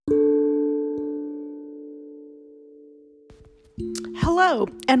Hello,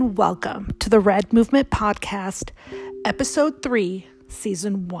 and welcome to the Red Movement Podcast, Episode 3,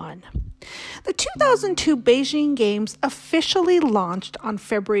 Season 1. The 2002 Beijing Games officially launched on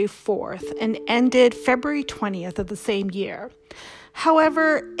February 4th and ended February 20th of the same year.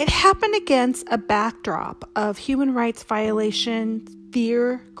 However, it happened against a backdrop of human rights violations,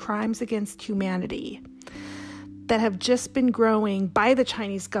 fear, crimes against humanity that have just been growing by the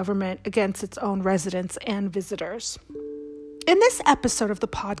Chinese government against its own residents and visitors. In this episode of the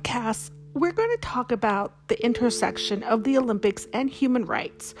podcast, we're going to talk about the intersection of the Olympics and human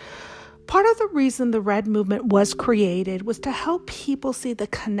rights. Part of the reason the Red Movement was created was to help people see the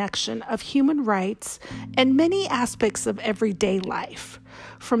connection of human rights and many aspects of everyday life,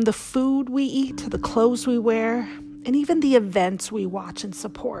 from the food we eat to the clothes we wear, and even the events we watch and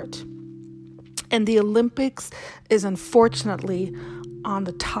support. And the Olympics is unfortunately on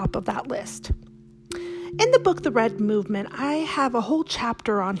the top of that list. In the book, The Red Movement, I have a whole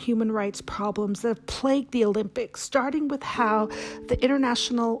chapter on human rights problems that have plagued the Olympics, starting with how the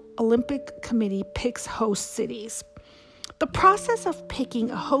International Olympic Committee picks host cities. The process of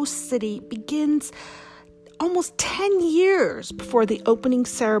picking a host city begins almost 10 years before the opening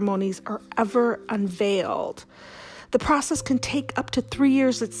ceremonies are ever unveiled. The process can take up to 3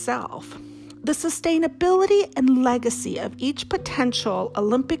 years itself. The sustainability and legacy of each potential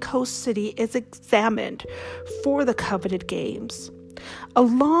Olympic host city is examined for the coveted games. A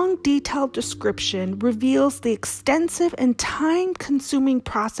long, detailed description reveals the extensive and time-consuming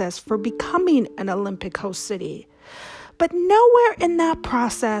process for becoming an Olympic host city. But nowhere in that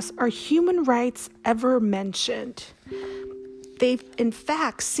process are human rights ever mentioned. They, in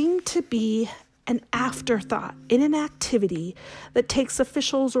fact, seem to be an afterthought in an activity that takes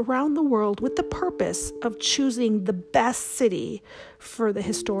officials around the world with the purpose of choosing the best city for the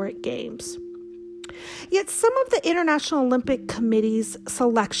historic games. Yet some of the International Olympic Committee's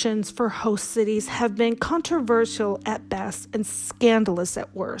selections for host cities have been controversial at best and scandalous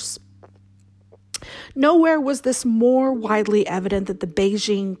at worst. Nowhere was this more widely evident than the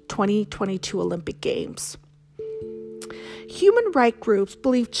Beijing 2022 Olympic Games. Human rights groups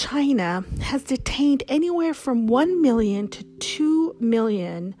believe China has detained anywhere from 1 million to 2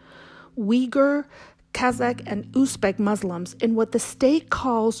 million Uyghur, Kazakh, and Uzbek Muslims in what the state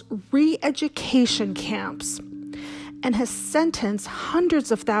calls re-education camps and has sentenced hundreds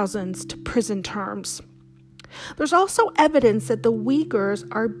of thousands to prison terms. There's also evidence that the Uyghurs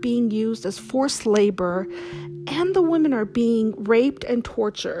are being used as forced labor and the women are being raped and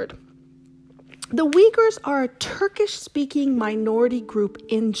tortured. The Uyghurs are a Turkish-speaking minority group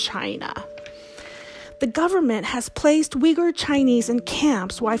in China. The government has placed Uyghur Chinese in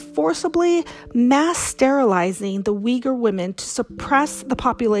camps while forcibly mass sterilizing the Uyghur women to suppress the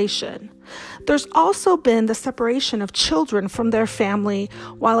population. There's also been the separation of children from their family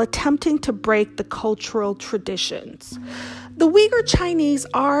while attempting to break the cultural traditions. The Uyghur Chinese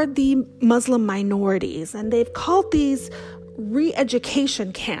are the Muslim minorities, and they've called these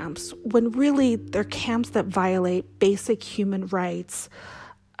re-education camps when really they're camps that violate basic human rights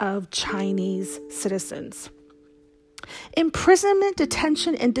of Chinese citizens. Imprisonment,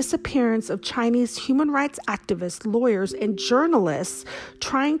 detention, and disappearance of Chinese human rights activists, lawyers, and journalists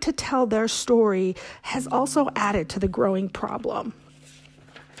trying to tell their story has also added to the growing problem.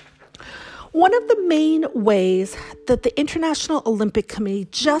 One of the main ways that the International Olympic Committee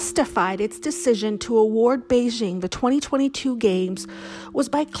justified its decision to award Beijing the 2022 Games was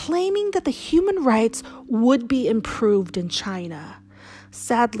by claiming that the human rights would be improved in China.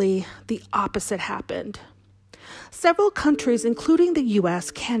 Sadly, the opposite happened. Several countries, including the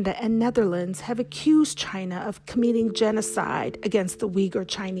U.S., Canada, and Netherlands, have accused China of committing genocide against the Uyghur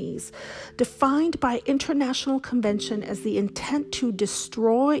Chinese, defined by international convention as the intent to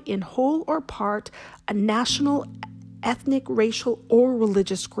destroy in whole or part a national, ethnic, racial, or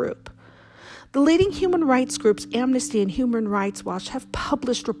religious group. The leading human rights groups Amnesty and Human Rights Watch have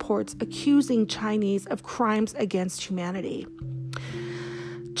published reports accusing Chinese of crimes against humanity.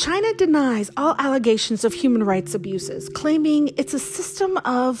 China denies all allegations of human rights abuses, claiming it's a system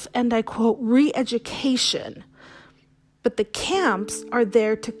of, and I quote, re-education. But the camps are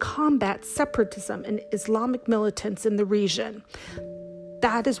there to combat separatism and Islamic militants in the region.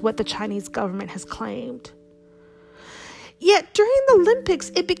 That is what the Chinese government has claimed. Yet during the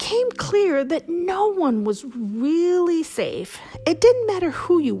Olympics, it became clear that no one was really safe. It didn't matter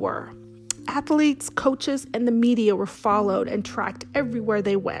who you were. Athletes, coaches, and the media were followed and tracked everywhere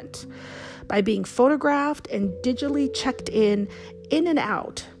they went by being photographed and digitally checked in and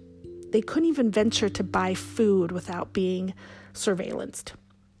out. They couldn't even venture to buy food without being surveillanced.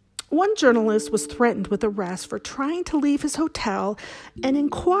 One journalist was threatened with arrest for trying to leave his hotel and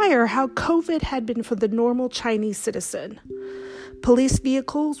inquire how COVID had been for the normal Chinese citizen. Police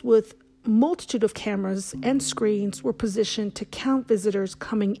vehicles with multitude of cameras and screens were positioned to count visitors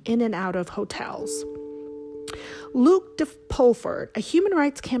coming in and out of hotels. Luke de Pulford, a human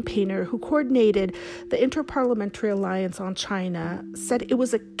rights campaigner who coordinated the Interparliamentary Alliance on China, said it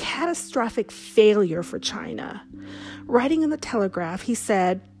was a catastrophic failure for China. Writing in the Telegraph, he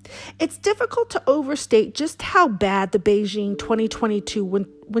said, "It's difficult to overstate just how bad the Beijing 2022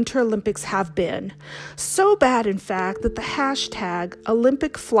 Winter Olympics have been. So bad, in fact, that the hashtag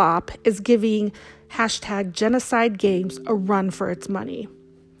Olympic flop is giving hashtag Genocide Games a run for its money."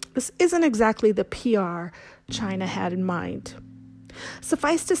 This isn't exactly the PR China had in mind.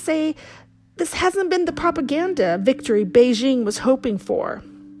 Suffice to say, this hasn't been the propaganda victory Beijing was hoping for.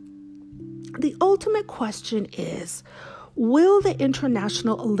 The ultimate question is, will the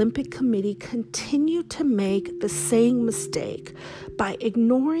International Olympic Committee continue to make the same mistake by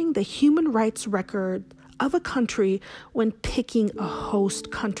ignoring the human rights record of a country when picking a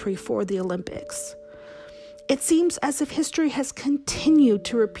host country for the Olympics? It seems as if history has continued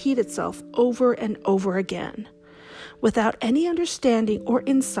to repeat itself over and over again, without any understanding or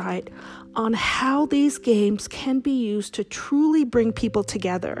insight on how these games can be used to truly bring people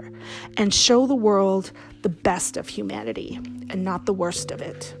together and show the world the best of humanity and not the worst of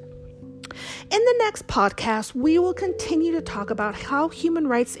it. In the next podcast, we will continue to talk about how human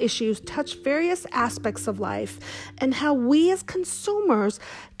rights issues touch various aspects of life and how we as consumers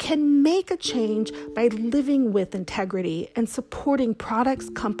can make a change by living with integrity and supporting products,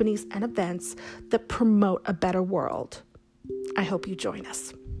 companies, and events that promote a better world. I hope you join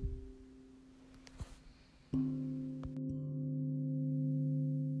us.